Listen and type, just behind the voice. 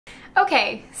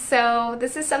Okay, so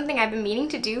this is something I've been meaning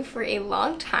to do for a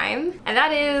long time, and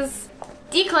that is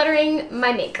decluttering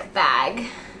my makeup bag.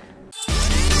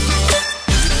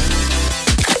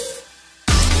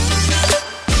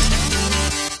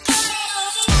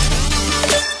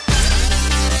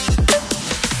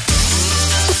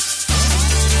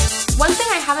 One thing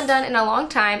I haven't done in a long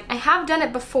time, I have done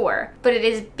it before, but it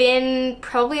has been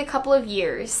probably a couple of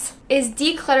years, is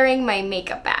decluttering my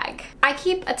makeup bag. I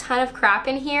keep a ton of crap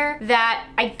in here that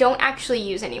I don't actually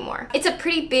use anymore. It's a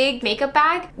pretty big makeup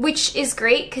bag, which is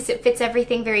great because it fits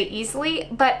everything very easily,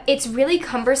 but it's really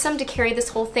cumbersome to carry this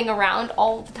whole thing around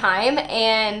all the time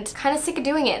and kind of sick of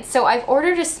doing it. So I've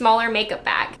ordered a smaller makeup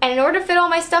bag, and in order to fit all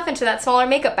my stuff into that smaller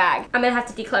makeup bag, I'm gonna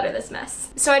have to declutter this mess.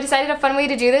 So I decided a fun way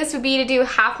to do this would be to do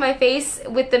half my face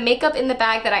with the makeup in the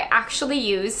bag that I actually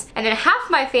use, and then half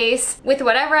my face with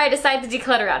whatever I decide to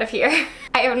declutter out of here.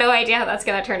 I have no idea how that's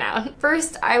gonna turn out.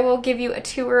 First, I will give you a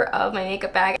tour of my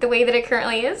makeup bag the way that it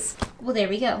currently is. Well, there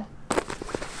we go.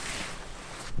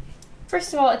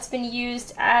 First of all, it's been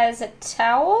used as a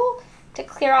towel to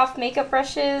clear off makeup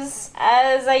brushes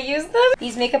as I use them.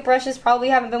 These makeup brushes probably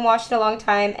haven't been washed in a long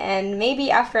time, and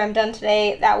maybe after I'm done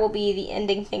today, that will be the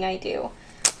ending thing I do.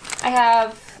 I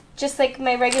have just like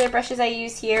my regular brushes I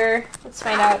use here. Let's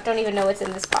find out. Don't even know what's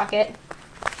in this pocket.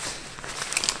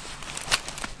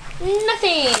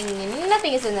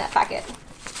 Nothing is in that pocket.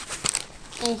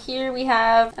 And here we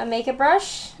have a makeup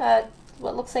brush,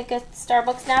 what looks like a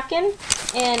Starbucks napkin.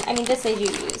 And I mean, this I do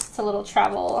use. It's a little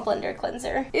travel blender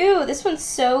cleanser. Ew, this one's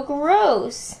so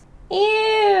gross.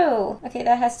 Ew. Okay,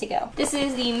 that has to go. This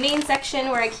is the main section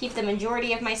where I keep the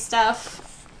majority of my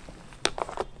stuff.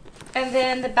 And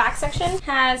then the back section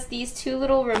has these two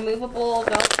little removable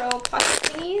Velcro pocket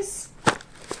thingies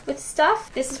with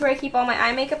stuff. This is where I keep all my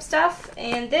eye makeup stuff,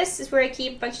 and this is where I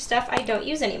keep a bunch of stuff I don't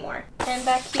use anymore. And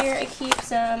back here I keep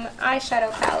some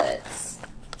eyeshadow palettes.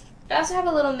 I also have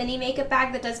a little mini makeup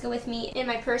bag that does go with me in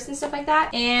my purse and stuff like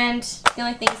that, and the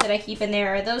only things that I keep in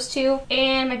there are those two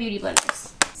and my beauty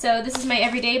blenders. So this is my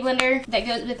everyday blender that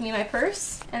goes with me in my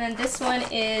purse, and then this one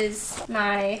is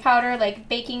my powder, like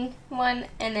baking one,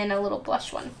 and then a little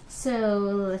blush one. So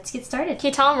let's get started. Can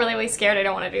you tell I'm really scared? I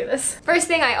don't want to do this. First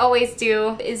thing I always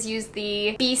do is use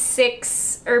the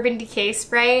B6 Urban Decay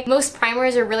spray. Most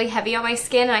primers are really heavy on my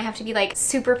skin, and I have to be like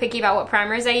super picky about what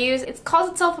primers I use. It calls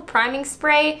itself a priming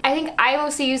spray. I think I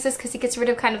mostly use this because it gets rid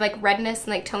of kind of like redness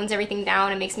and like tones everything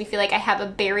down and makes me feel like I have a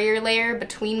barrier layer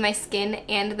between my skin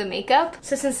and the makeup.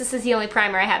 So since this is the only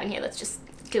primer I have in here, let's just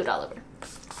do it all over.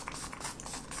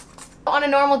 On a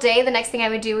normal day, the next thing I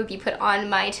would do would be put on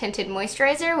my tinted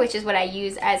moisturizer, which is what I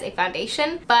use as a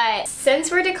foundation. But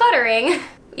since we're decluttering,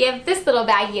 we have this little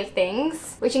baggie of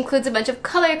things, which includes a bunch of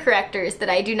color correctors that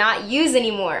I do not use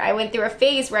anymore. I went through a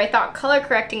phase where I thought color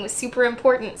correcting was super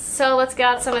important. So let's get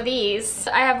out some of these.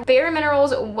 I have Bare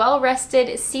Minerals Well Rested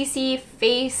CC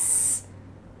Face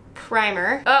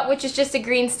Primer, which is just a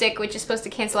green stick, which is supposed to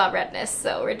cancel out redness.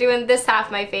 So we're doing this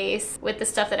half my face with the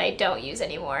stuff that I don't use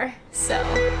anymore. So,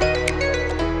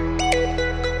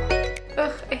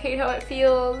 ugh, I hate how it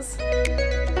feels.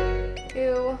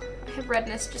 Ew, I have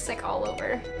redness just like all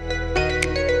over.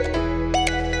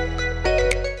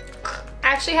 I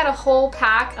actually had a whole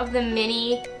pack of the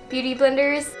mini beauty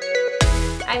blenders.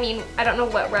 I mean, I don't know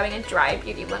what rubbing a dry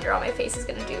beauty blender on my face is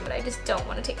gonna do, but I just don't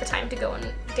want to take the time to go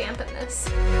and dampen this.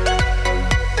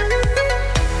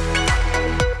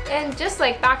 And just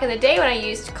like back in the day when I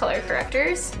used color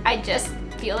correctors, I just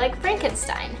feel like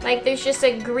Frankenstein. Like there's just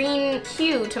a green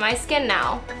hue to my skin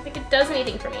now. I think it does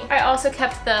anything for me. I also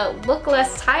kept the Look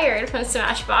Less Tired from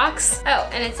Smashbox. Oh,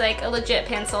 and it's like a legit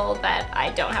pencil that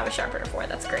I don't have a sharpener for.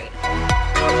 That's great.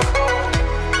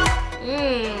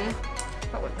 Mmm,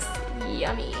 that looks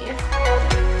yummy.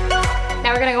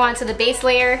 Now we're gonna go on to the base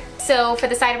layer. So for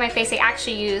the side of my face I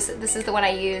actually use, this is the one I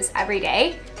use every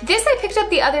day. This I picked up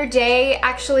the other day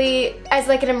actually as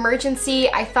like an emergency.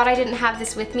 I thought I didn't have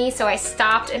this with me, so I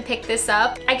stopped and picked this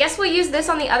up. I guess we'll use this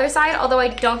on the other side, although I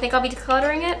don't think I'll be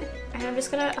decluttering it. And I'm just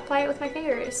gonna apply it with my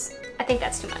fingers. I think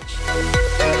that's too much.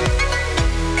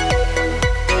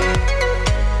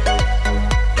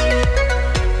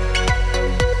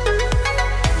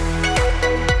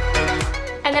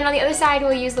 And then on the other side,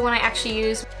 we'll use the one I actually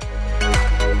use.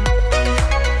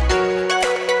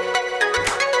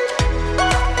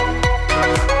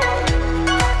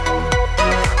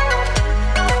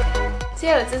 So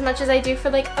yeah, that's as much as I do for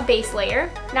like a base layer.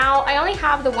 Now, I only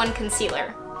have the one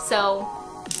concealer, so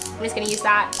I'm just gonna use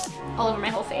that all over my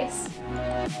whole face.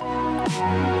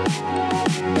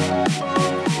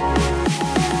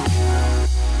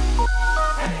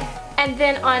 And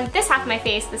then on this half of my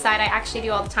face, the side I actually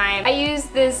do all the time, I use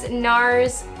this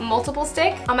NARS multiple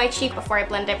stick on my cheek before I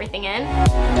blend everything in.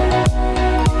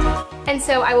 And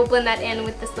so I will blend that in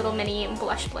with this little mini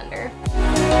blush blender.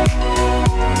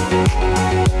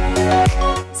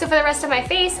 So for the rest of my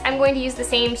face, I'm going to use the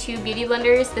same two beauty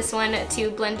blenders, this one to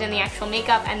blend in the actual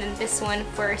makeup and then this one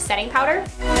for setting powder.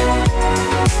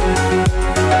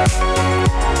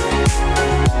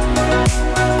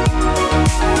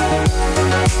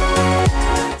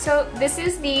 So this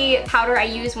is the powder I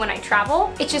use when I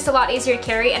travel. It's just a lot easier to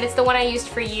carry and it's the one I used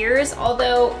for years,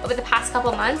 although over the past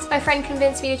couple months, my friend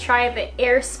convinced me to try the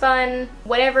Airspun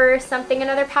whatever something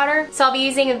another powder. So I'll be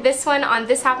using this one on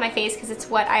this half of my face because it's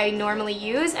what I normally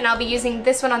use, and I'll be using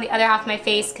this one on the other half of my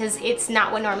face because it's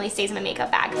not what normally stays in my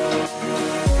makeup bag.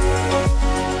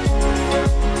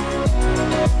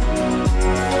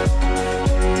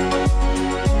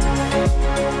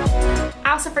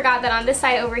 I also forgot that on this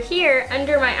side over here,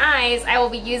 under my eyes, I will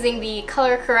be using the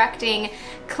color correcting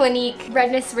Clinique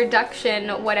redness reduction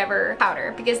whatever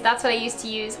powder because that's what I used to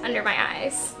use under my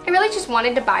eyes. I really just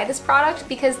wanted to buy this product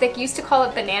because they used to call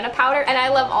it banana powder and I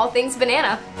love all things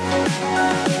banana.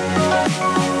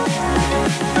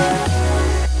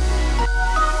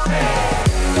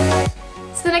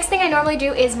 So the next thing I normally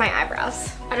do is my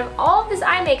eyebrows. Out of all of this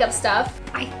eye makeup stuff,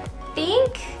 I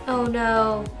think, oh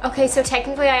no. Okay, so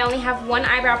technically I only have one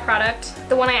eyebrow product,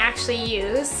 the one I actually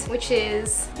use, which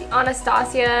is the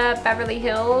Anastasia Beverly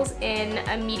Hills in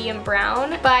a medium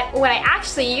brown. But what I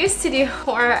actually used to do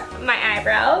for my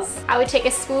eyebrows, I would take a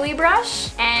spoolie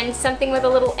brush and something with a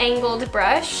little angled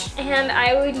brush, and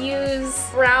I would use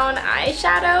brown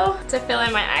eyeshadow to fill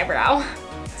in my eyebrow.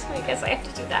 So I guess I have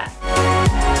to do that.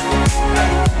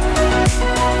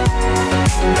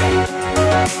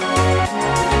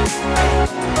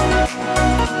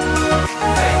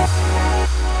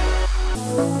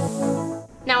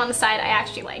 Now on the side I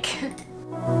actually like.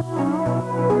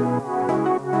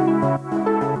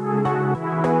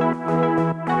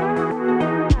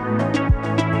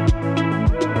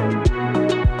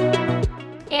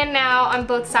 And now on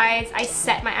both sides I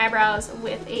set my eyebrows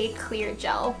with a clear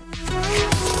gel.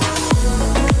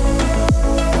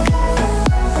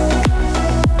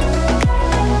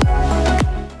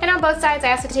 Both sides,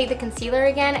 I also take the concealer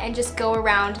again and just go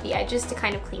around the edges to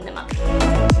kind of clean them up.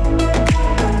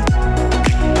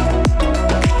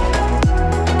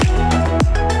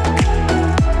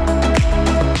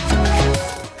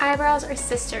 Eyebrows are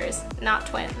sisters, not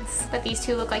twins, but these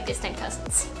two look like distant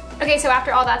cousins. Okay, so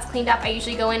after all that's cleaned up, I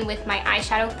usually go in with my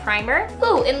eyeshadow primer.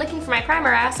 Ooh, in looking for my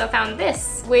primer, I also found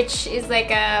this, which is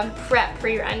like a prep for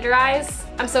your under eyes.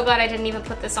 I'm so glad I didn't even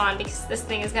put this on because this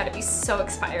thing has got to be so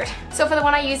expired. So for the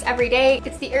one I use every day,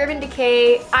 it's the Urban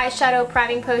Decay Eyeshadow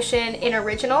Priming Potion in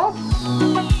Original.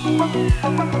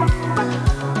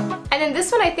 And then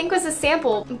this one I think was a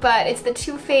sample, but it's the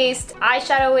Too Faced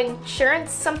Eyeshadow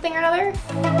Insurance something or another.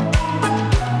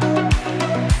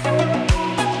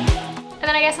 And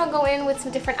then I guess I'll go in with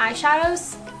some different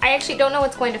eyeshadows. I actually don't know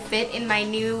what's going to fit in my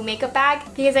new makeup bag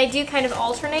because I do kind of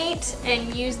alternate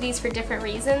and use these for different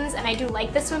reasons, and I do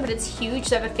like this one, but it's huge,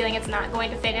 so I have a feeling it's not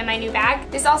going to fit in my new bag.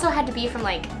 This also had to be from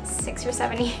like 6 or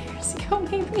 7 years ago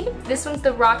maybe. This one's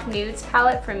the Rock Nudes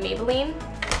palette from Maybelline.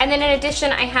 And then in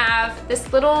addition, I have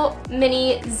this little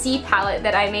mini Z palette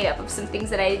that I made up of some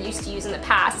things that I used to use in the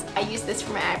past. I use this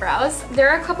for my eyebrows. There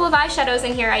are a couple of eyeshadows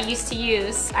in here I used to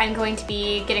use. I'm going to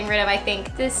be getting rid of, I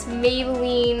think, this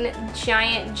Maybelline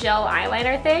Giant Gel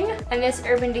Eyeliner thing, and this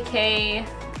Urban Decay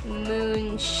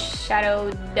Moon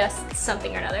Shadow Dust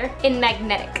something or another in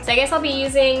Magnetic. So I guess I'll be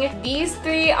using these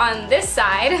three on this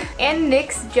side and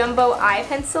NYX Jumbo Eye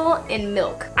Pencil in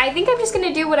Milk. I think I'm just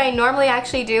gonna do what I normally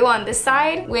actually do on this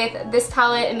side with this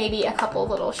palette and maybe a couple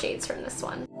little shades from this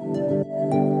one.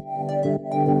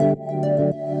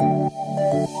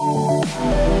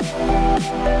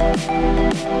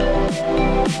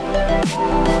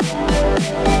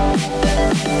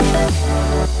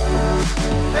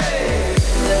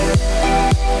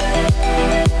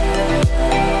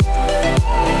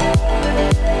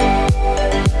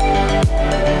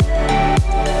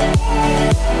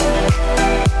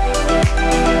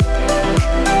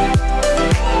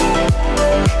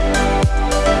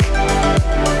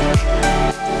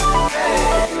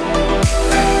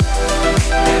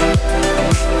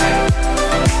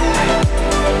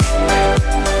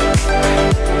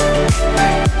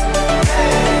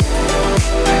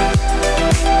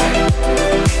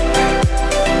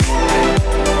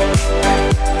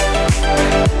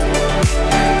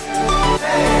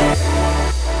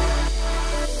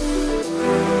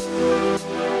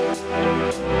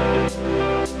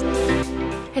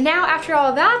 And now after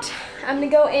all that, I'm gonna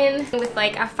go in with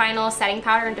like a final setting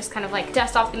powder and just kind of like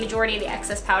dust off the majority of the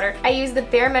excess powder. I use the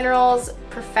Bare Minerals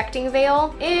Perfecting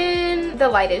Veil in the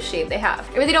lightest shade they have.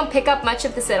 I really don't pick up much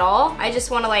of this at all. I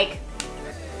just want to like,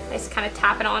 I just kind of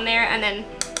tap it on there and then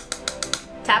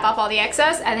tap off all the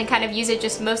excess, and then kind of use it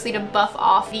just mostly to buff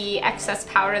off the excess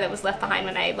powder that was left behind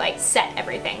when I like set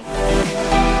everything.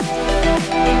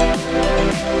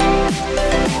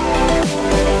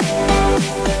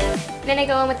 Then I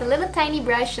go in with a little tiny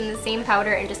brush and the same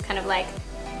powder and just kind of like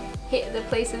hit the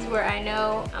places where I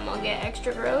know I'm gonna get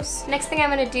extra gross. Next thing I'm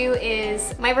gonna do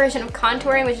is my version of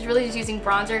contouring, which is really just using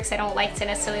bronzer because I don't like to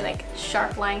necessarily like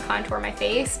sharp line contour my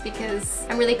face because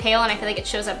I'm really pale and I feel like it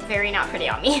shows up very not pretty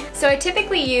on me. So I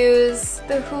typically use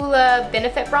the Hoola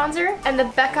Benefit Bronzer and the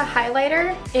Becca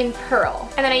highlighter in Pearl.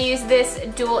 And then I use this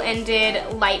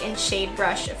dual-ended light and shade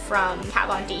brush from Kat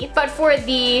Von D. But for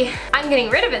the I'm getting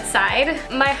rid of it side,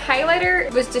 my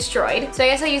highlighter was destroyed. So I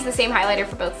guess I'll use the same highlighter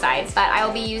for both sides, but I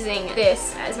will be using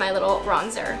this as my little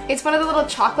bronzer. It's one of the little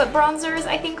chocolate bronzers,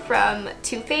 I think, from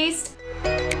Too Faced.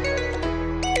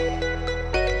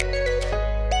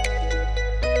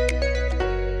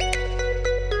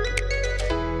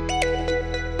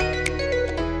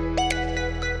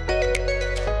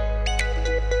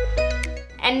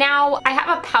 And now I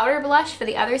have a powder blush for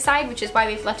the other side, which is why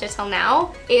we've left it till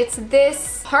now. It's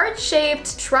this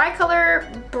heart-shaped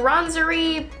tricolor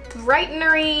bronzery,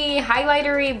 brightenery,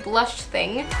 highlightery blush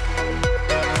thing.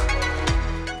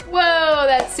 Whoa,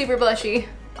 that's super blushy.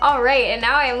 All right, and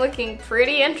now I'm looking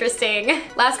pretty interesting.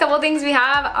 Last couple of things we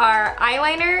have are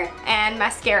eyeliner and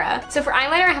mascara. So for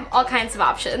eyeliner, I have all kinds of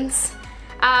options.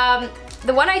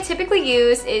 The one I typically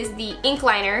use is the ink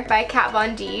liner by Kat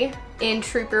Von D in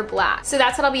Trooper Black. So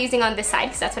that's what I'll be using on this side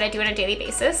because that's what I do on a daily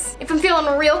basis. If I'm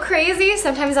feeling real crazy,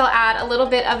 sometimes I'll add a little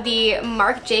bit of the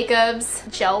Marc Jacobs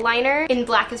gel liner in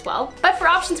black as well. But for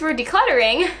options for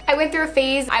decluttering, I went through a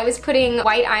phase I was putting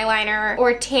white eyeliner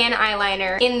or tan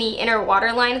eyeliner in the inner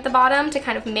waterline at the bottom to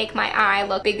kind of make my eye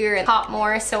look bigger and pop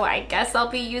more, so I guess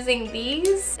I'll be using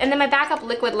these. And then my backup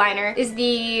liquid liner is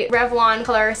the Revlon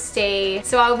Color Stay,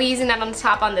 so I'll be using that on the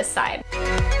top on this side.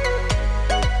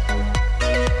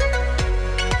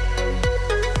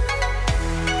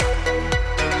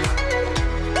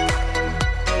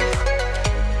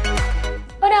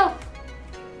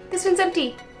 This one's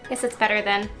empty. Guess it's better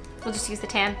then. We'll just use the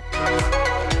tan.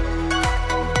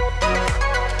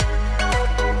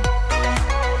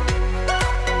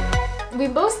 We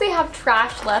mostly have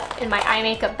trash left in my eye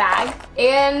makeup bag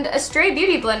and a stray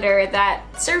beauty blender that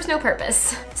serves no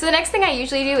purpose. So the next thing I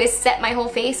usually do is set my whole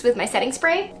face with my setting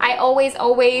spray. I always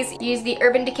use the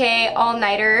Urban Decay All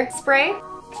Nighter spray.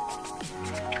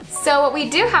 So what we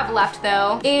do have left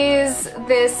though is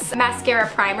this mascara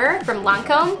primer from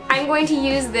Lancome. I'm going to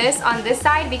use this on this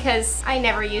side because I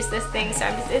never use this thing, so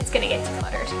it's gonna get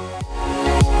decluttered.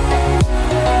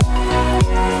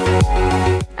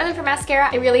 And then for mascara,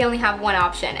 I really only have one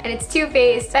option, and it's Too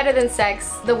Faced Better Than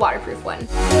Sex, the waterproof one.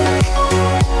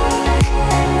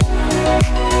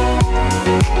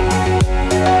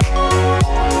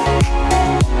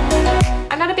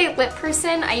 I'm not a big lip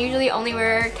person. I usually only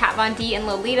wear Kat Von D and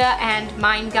Lolita, and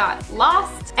mine got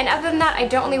lost. And other than that, I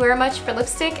don't really wear much for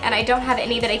lipstick, and I don't have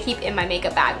any that I keep in my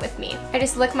makeup bag with me. I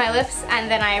just lick my lips and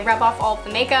then I rub off all of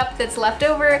the makeup that's left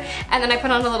over, and then I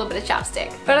put on a little bit of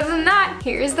chapstick. But other than that,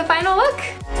 here's the final look.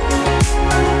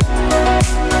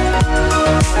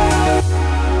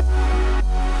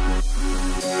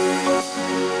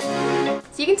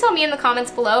 So you can tell me in the comments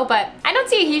below, but I don't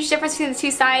see a huge difference between the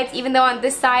two sides, even though on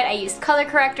this side I used color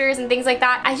correctors and things like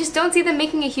that. I just don't see them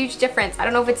making a huge difference. I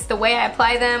don't know if it's the way I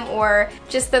apply them or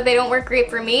just that they don't work great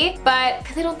for me, but I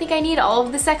really don't think I need all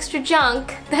of this extra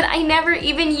junk that I never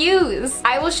even use.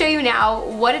 I will show you now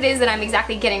what it is that I'm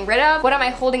exactly getting rid of, what am I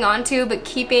holding on to but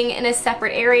keeping in a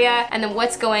separate area, and then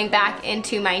what's going back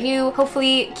into my new,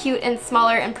 hopefully cute and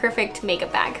smaller and perfect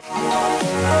makeup bag.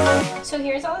 So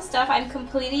here's all the stuff I'm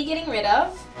completely getting rid of.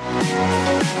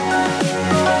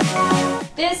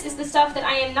 This is the stuff that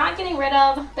I am not getting rid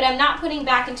of, but I'm not putting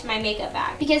back into my makeup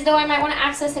bag. Because though I might want to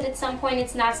access it at some point,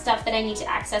 it's not stuff that I need to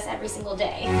access every single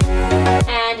day.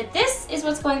 And this is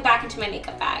what's going back into my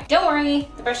makeup bag. Don't worry,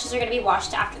 the brushes are going to be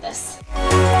washed after this.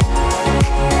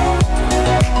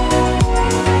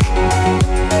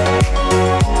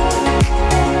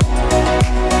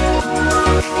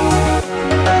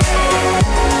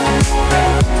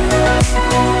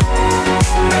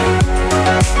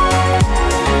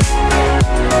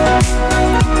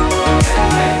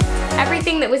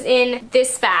 everything that was in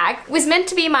this bag was meant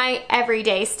to be my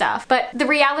everyday stuff, but the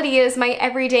reality is my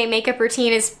everyday makeup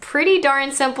routine is pretty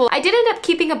darn simple. I did end up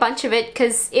keeping a bunch of it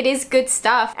because it is good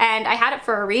stuff and I had it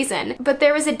for a reason, but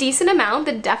there was a decent amount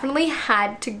that definitely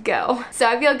had to go. So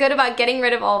I feel good about getting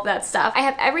rid of all of that stuff. I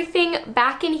have everything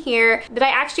back in here that I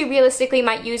actually realistically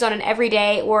might use on an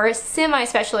everyday or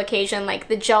semi-special occasion, like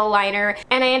the gel liner,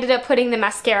 and I ended up putting the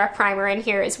mascara primer in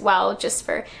here as well, just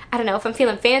for, I don't know, if I'm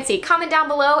feeling fancy. Comment down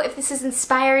below if this has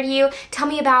inspired you. Tell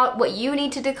me about what you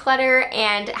need to declutter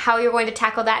and how you're going to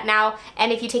tackle that now,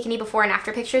 and if you take any before and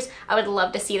after pictures, I would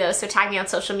love to see those, so tag me on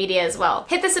social media as well.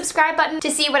 Hit the subscribe button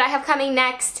to see what I have coming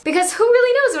next, because who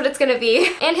really knows what it's gonna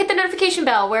be, and hit the notification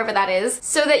bell, wherever that is,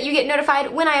 so that you get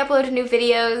notified when I upload new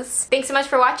videos. Thanks so much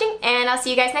for watching, and I'll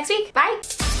see you guys next week.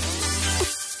 Bye!